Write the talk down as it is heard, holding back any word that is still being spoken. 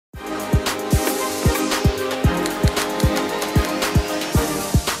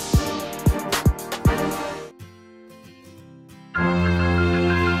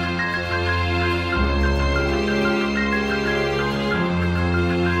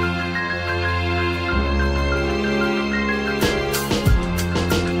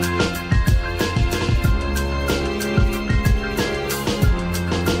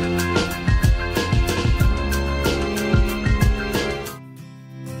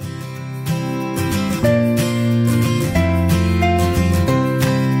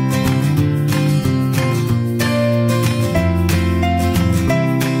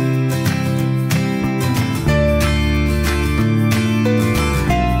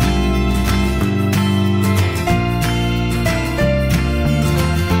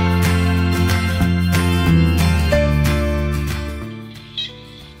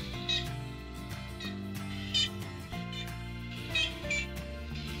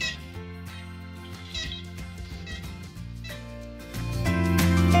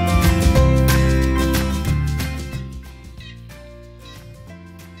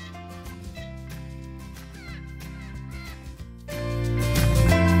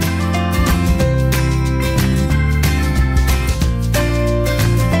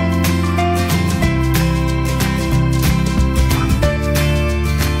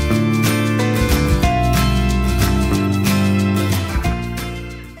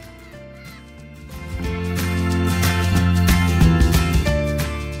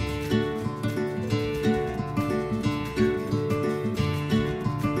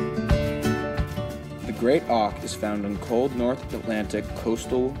is found in cold North Atlantic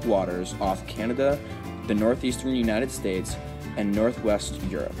coastal waters off Canada, the northeastern United States, and northwest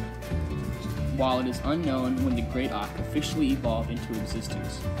Europe. While it is unknown when the great auk officially evolved into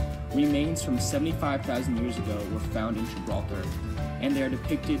existence, remains from 75,000 years ago were found in Gibraltar, and they are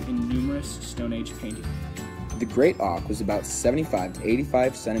depicted in numerous Stone Age paintings. The great auk was about 75 to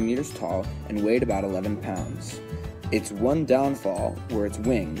 85 centimeters tall and weighed about 11 pounds. Its one downfall were its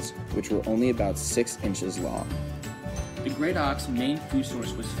wings, which were only about 6 inches long. The great auk's main food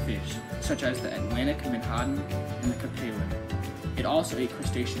source was fish, such as the Atlantic menhaden and the capelin. It also ate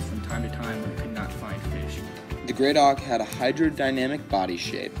crustaceans from time to time when it could not find fish. The great auk had a hydrodynamic body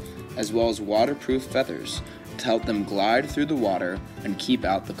shape, as well as waterproof feathers, to help them glide through the water and keep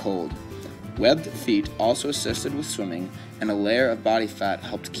out the cold. Webbed feet also assisted with swimming, and a layer of body fat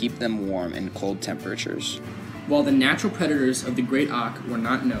helped keep them warm in cold temperatures. While the natural predators of the great auk were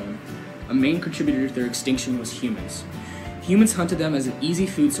not known, a main contributor to their extinction was humans. Humans hunted them as an easy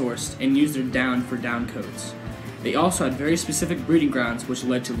food source and used their down for down coats. They also had very specific breeding grounds which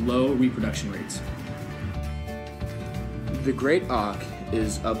led to low reproduction rates. The great auk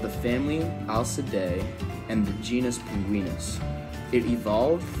is of the family Alcidae and the genus Penguinus. It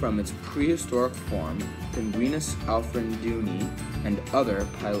evolved from its prehistoric form, Penguinus alfreduni, and other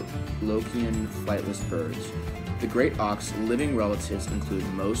Pylocian flightless birds. The great auk's living relatives include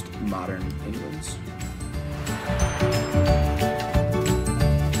most modern penguins.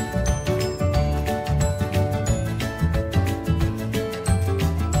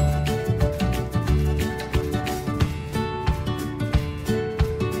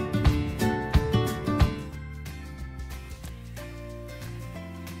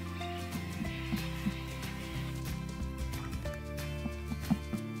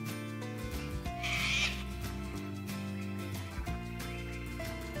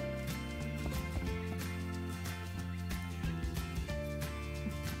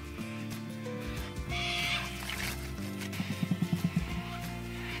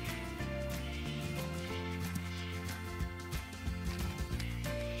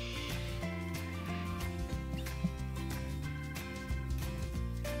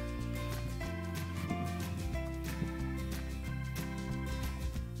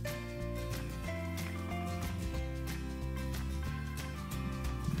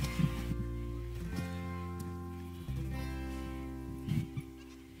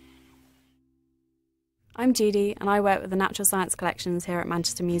 I'm Judy and I work with the Natural Science Collections here at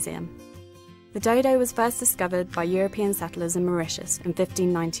Manchester Museum. The dodo was first discovered by European settlers in Mauritius in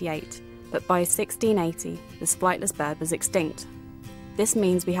 1598, but by 1680 the flightless bird was extinct. This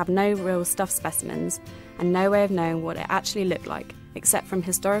means we have no real stuffed specimens and no way of knowing what it actually looked like, except from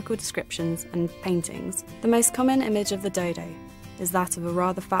historical descriptions and paintings. The most common image of the dodo is that of a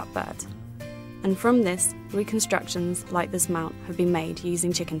rather fat bird, and from this, reconstructions like this mount have been made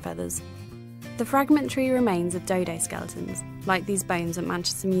using chicken feathers. The fragmentary remains of dodo skeletons, like these bones at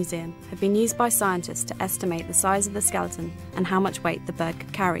Manchester Museum, have been used by scientists to estimate the size of the skeleton and how much weight the bird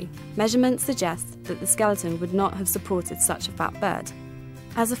could carry. Measurements suggest that the skeleton would not have supported such a fat bird.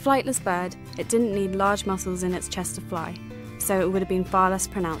 As a flightless bird, it didn't need large muscles in its chest to fly, so it would have been far less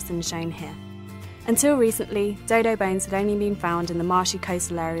pronounced than shown here. Until recently, dodo bones had only been found in the marshy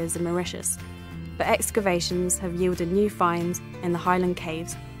coastal areas of Mauritius, but excavations have yielded new finds in the Highland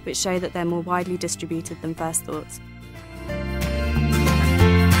caves, which show that they're more widely distributed than first thought.